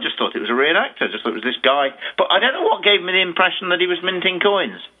 And I just thought it was a reenactor. I just thought it was this guy. But I don't know what gave me the impression that he was minting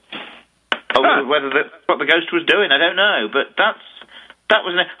coins. Or whether that's what the ghost was doing. I don't know. But that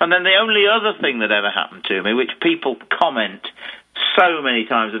was... And then the only other thing that ever happened to me, which people comment... so many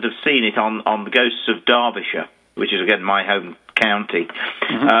times that have seen it on the Ghosts of Derbyshire, which is, again, my home county.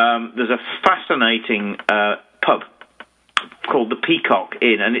 Mm-hmm. There's a fascinating pub called the Peacock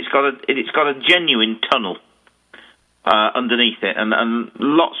Inn, and it's got a genuine tunnel underneath it, and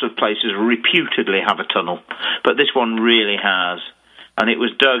lots of places reputedly have a tunnel, but this one really has. And it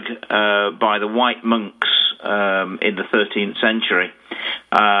was dug by the White Monks in the 13th century,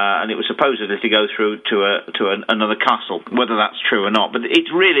 and it was supposedly to go through to another castle, whether that's true or not. But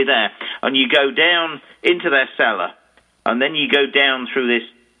it's really there, and you go down into their cellar, and then you go down through this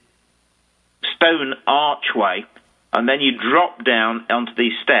stone archway, and then you drop down onto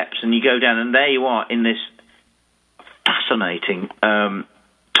these steps, and you go down, and there you are in this fascinating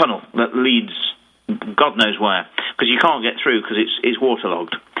tunnel that leads God knows where, because you can't get through because it's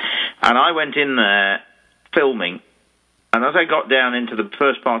waterlogged. And I went in there filming, and as I got down into the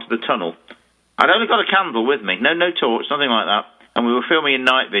first part of the tunnel, I'd only got a candle with me, no torch, nothing like that, and we were filming in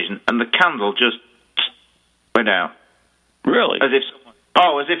night vision, and the candle just went out. Really? As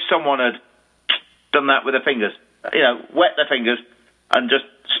if someone had done that with their fingers, wet their fingers and just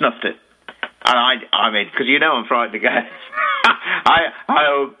snuffed it. And I mean, because I'm frightened again.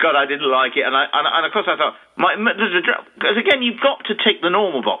 Oh God, I didn't like it, and of course I thought, because again, you've got to tick the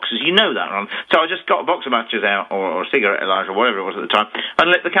normal boxes, you know that, Ron. So I just got a box of matches out, or a cigarette lighter, or whatever it was at the time, and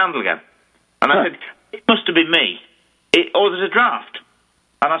lit the candle again. And I said, it must have been me, or there's a draft.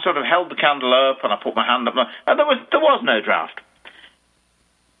 And I sort of held the candle up, and I put my hand up, and there was no draft.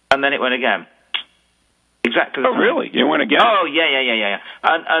 And then it went again. Exactly the same. Really? You went again? Oh, yeah.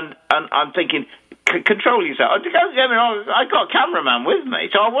 And I'm thinking, control yourself. I got a cameraman with me,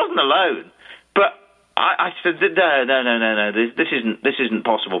 so I wasn't alone. But I said, no, this isn't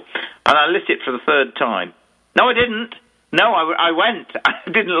possible. And I lit it for the third time. No, I didn't. No, I went. I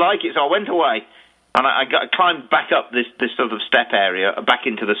didn't like it, so I went away. And I climbed back up this sort of step area, back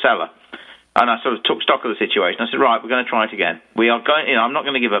into the cellar. And I sort of took stock of the situation. I said, right, we're going to try it again. We are going, I'm not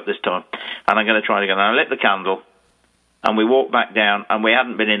going to give up this time. And I'm going to try it again. And I lit the candle, and we walked back down, and we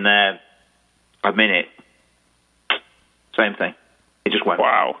hadn't been in there a minute. Same thing. It just went.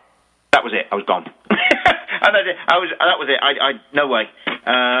 Wow. That was it. I was gone. And that was it. No way.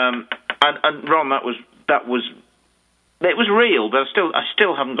 And Ron, that was. It was real, but I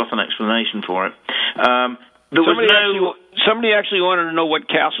still haven't got an explanation for it. Somebody actually wanted to know what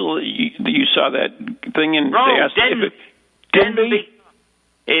castle you saw that thing in. Denby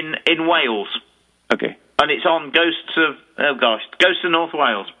in Wales. Okay. And it's on Ghosts of North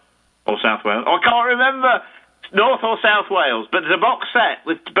Wales or South Wales. I can't remember North or South Wales, but there's a box set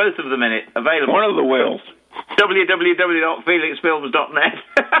with both of them in it available. One of the Wales. www.felixfilms.net.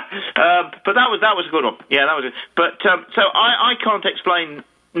 But that was a good one. Yeah, that was it. But so I can't explain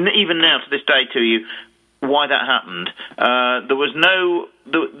even now to this day to you why that happened. There was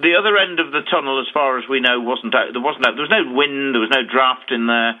the other end of the tunnel, as far as we know, there was no wind, there was no draft in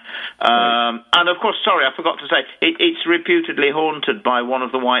there, and of course, sorry, I forgot to say, it's reputedly haunted by one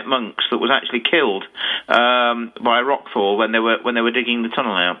of the white monks that was actually killed by a rockfall when they were digging the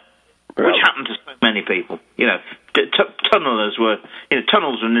tunnel out. Which happened to so many people. Tunnelers were,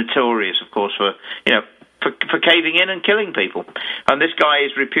 tunnels were notorious, of course, for caving in and killing people. And this guy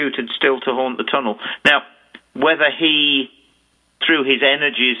is reputed still to haunt the tunnel. Now, whether he, through his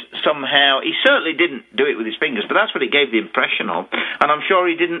energies, somehow, he certainly didn't do it with his fingers, but that's what it gave the impression of. And I'm sure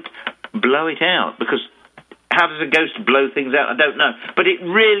he didn't blow it out, because how does a ghost blow things out? I don't know. But it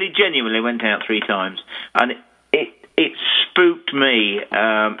really genuinely went out 3 times. And it spooked me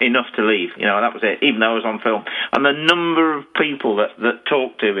enough to leave. That was it, even though I was on film. And the number of people that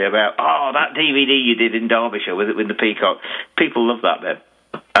talked to me about, that DVD you did in Derbyshire with the peacock, people love that bit.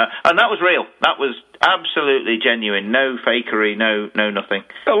 And that was real. That was absolutely genuine. No fakery, no nothing.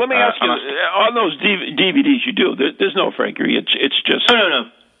 Well, let me ask you, on those DVDs you do, there's no fakery. It's just... No.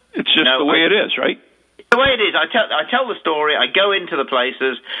 It's just the way it is, right? The way it is. I tell the story. I go into the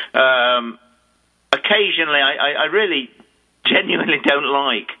places... Occasionally, I really genuinely don't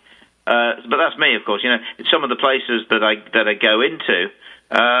like, but that's me, of course. Some of the places that I go into,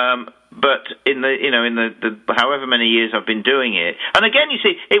 but in the however many years I've been doing it, and again, you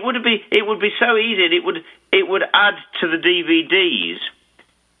see, it would be so easy. And it would add to the DVDs.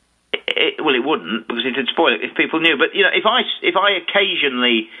 Well, it wouldn't, because it'd spoil it if people knew. But if I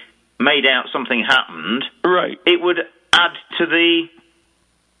occasionally made out something happened, right, it would add to the.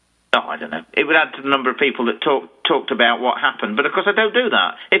 I don't know. It would add to the number of people that talked about what happened. But, of course, I don't do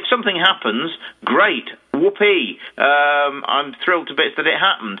that. If something happens, great. Whoopee. I'm thrilled to bits that it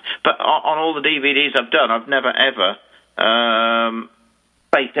happened. But on all the DVDs I've done, I've never, ever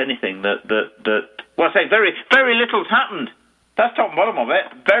faked anything that well, I say very, very little's happened. That's top and bottom of it.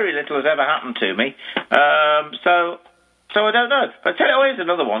 Very little has ever happened to me. So I don't know. But I tell you, here's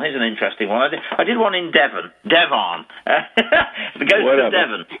another one. Here's an interesting one. I did one in Devon. The Ghost of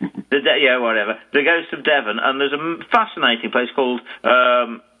Devon. Whatever. The Ghost of Devon. And there's a fascinating place called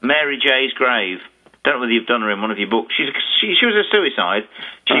Mary J's Grave. Don't know whether you've done her in one of your books. She was a suicide.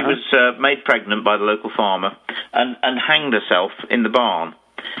 She was made pregnant by the local farmer and hanged herself in the barn.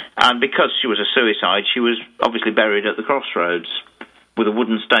 And because she was a suicide, she was obviously buried at the crossroads with a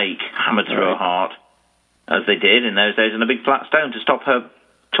wooden stake hammered through her heart, as they did in those days, and a big flat stone to stop her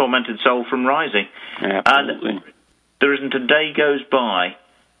tormented soul from rising. Absolutely. And there isn't a day goes by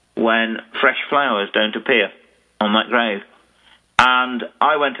when fresh flowers don't appear on that grave. And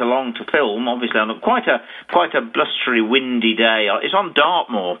I went along to film, obviously, on quite a blustery, windy day. It's on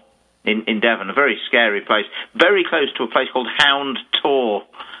Dartmoor in Devon, a very scary place, very close to a place called Hound Tor,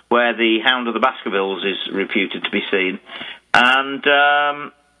 where the Hound of the Baskervilles is reputed to be seen. And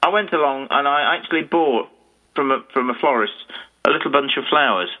I went along and I actually bought from a florist a little bunch of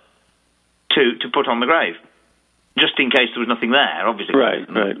flowers to put on the grave, just in case there was nothing there, obviously. Right.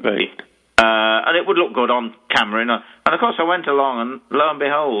 And it would look good on camera. And of course I went along and lo and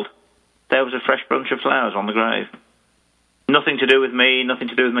behold, there was a fresh bunch of flowers on the grave. Nothing to do with me, nothing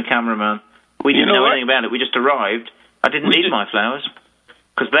to do with my cameraman. We didn't know anything about it. We just arrived. I didn't need my flowers,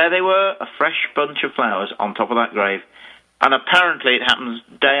 because there they were, a fresh bunch of flowers on top of that grave. And apparently it happens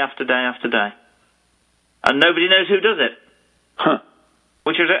day after day after day. And nobody knows who does it.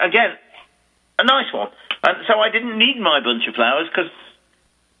 Which was, again, a nice one. And so I didn't need my bunch of flowers, because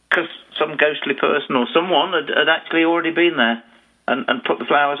some ghostly person or someone had actually already been there and put the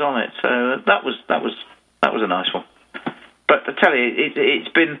flowers on it. So that was a nice one. But I tell you, it's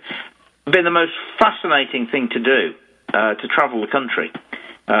been the most fascinating thing to do. to travel the country,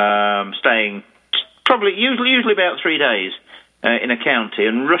 staying probably usually about 3 days in a county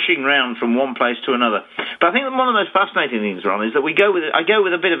and rushing round from one place to another. But I think that one of the most fascinating things, Ron, is that I go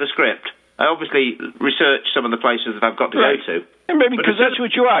with a bit of a script. I obviously research some of the places that I've got to go to. And maybe because that's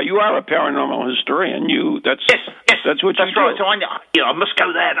what you are. You are a paranormal historian. That's what you do. Right. So I must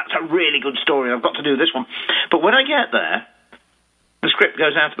go there. That's a really good story. I've got to do this one. But when I get there, the script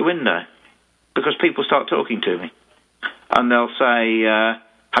goes out the window because people start talking to me. And they'll say,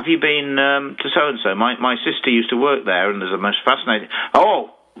 have you been to so-and-so? My sister used to work there, and there's the most fascinating...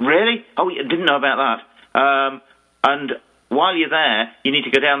 Oh, really? Oh, I didn't know about that. And while you're there, you need to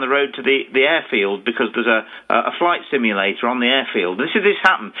go down the road to the airfield because there's a flight simulator on the airfield. This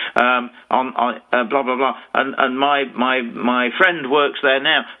happened on blah blah blah. And my friend works there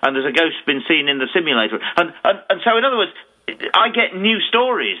now, and there's a ghost been seen in the simulator. And so, in other words, I get new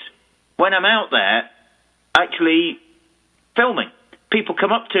stories when I'm out there actually filming. People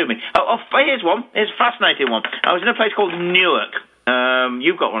come up to me. Oh, here's one. Here's a fascinating one. I was in a place called Newark.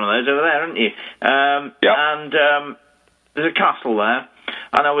 You've got one of those over there, haven't you? Yep. And there's a castle there,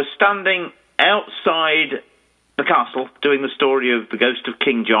 and I was standing outside the castle doing the story of the ghost of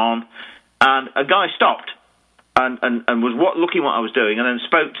King John, and a guy stopped and was looking what I was doing, and then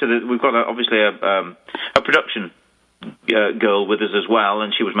spoke to we've got obviously a production girl with us as well,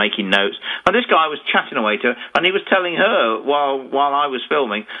 and she was making notes, and this guy was chatting away to her, and he was telling her while I was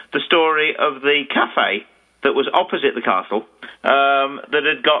filming the story of the cafe that was opposite the castle, that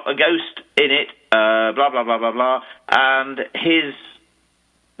had got a ghost in it, blah, blah, blah, blah, blah, and his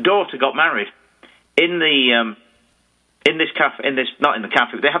daughter got married in this cafe, not in the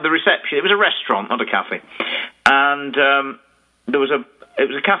cafe, they had the reception, it was a restaurant, not a cafe, and it was a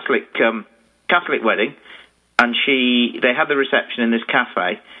Catholic wedding, and they had the reception in this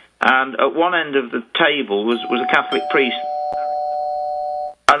cafe, and at one end of the table was a Catholic priest.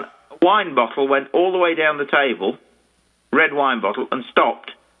 Wine bottle went all the way down the table, red wine bottle, and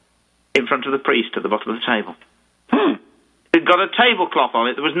stopped in front of the priest at the bottom of the table. It got a tablecloth on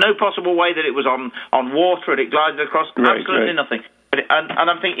it. There was no possible way that it was on water and it glided across. Absolutely nothing. And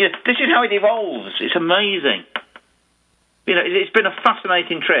I'm thinking, this is how it evolves. It's amazing. It's been a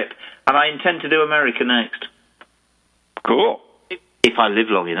fascinating trip, and I intend to do America next. Cool. If I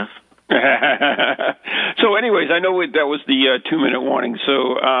live long enough. So, anyways, I know that was the 2-minute warning.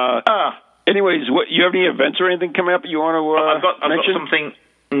 So, anyways, you have any events or anything coming up you want to I've got something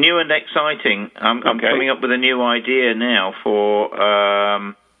new and exciting. I'm coming up with a new idea now for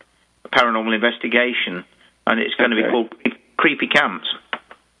paranormal investigation, and it's going to be called Creepy Camps.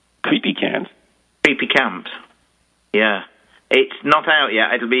 Creepy Camps? Creepy Camps. Yeah. It's not out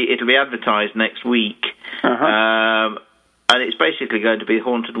yet. It'll be advertised next week. And it's basically going to be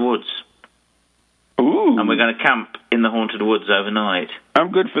haunted woods. Ooh. And we're going to camp in the haunted woods overnight.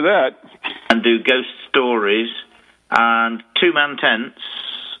 I'm good for that. And do ghost stories and 2-man tents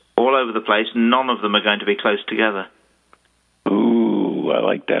all over the place. None of them are going to be close together. Ooh, I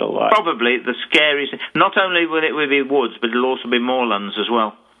like that a lot. Probably the scariest... Not only will it be woods, but it'll also be moorlands as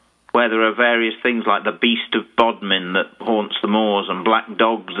well, where there are various things like the beast of Bodmin that haunts the moors and black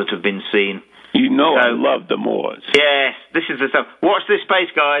dogs that have been seen. I love the moors. Yes, this is the stuff. Watch this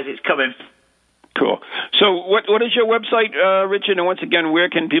space, guys. It's coming. Cool. So what is your website, Richard? And once again, where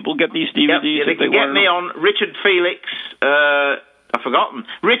can people get these DVDs they can get me on Richard Felix. I've forgotten.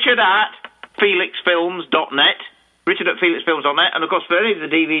 Richard at FelixFilms.net. Richard at FelixFilms.net. And, of course, for any of the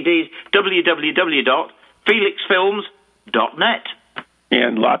DVDs, www.felixfilms.net.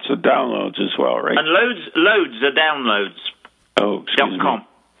 And lots of downloads as well, right? And loads of downloads. Oh, excuse me.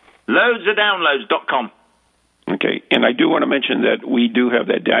 Loads of downloads.com. Okay, and I do want to mention that we do have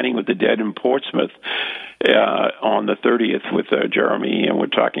that Dining with the Dead in Portsmouth on the 30th with Jeremy, and we're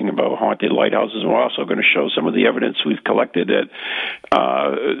talking about haunted lighthouses. We're also going to show some of the evidence we've collected at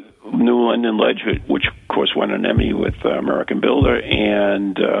Newland and Ledge, which, of course, won an Emmy with American Builder,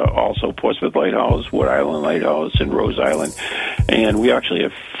 and also Portsmouth Lighthouse, Wood Island Lighthouse, and Rose Island. And we actually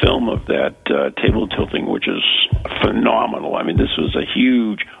have film of that table tilting, which is phenomenal. I mean, this was a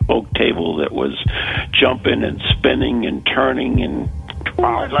huge oak table that was jumping and spinning and turning and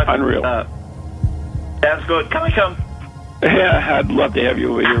unreal. Sounds good. Can I come? Yeah, I'd love to have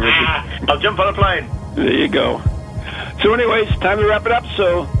you over here, Richard. I'll jump on a plane. There you go. So anyways, time to wrap it up.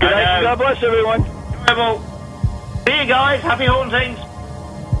 So good night and God bless everyone. See you guys. Happy hauntings.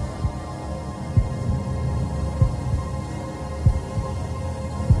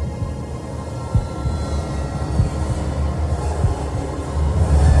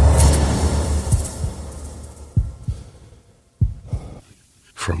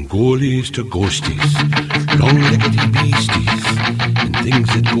 From ghoulies to ghosties, long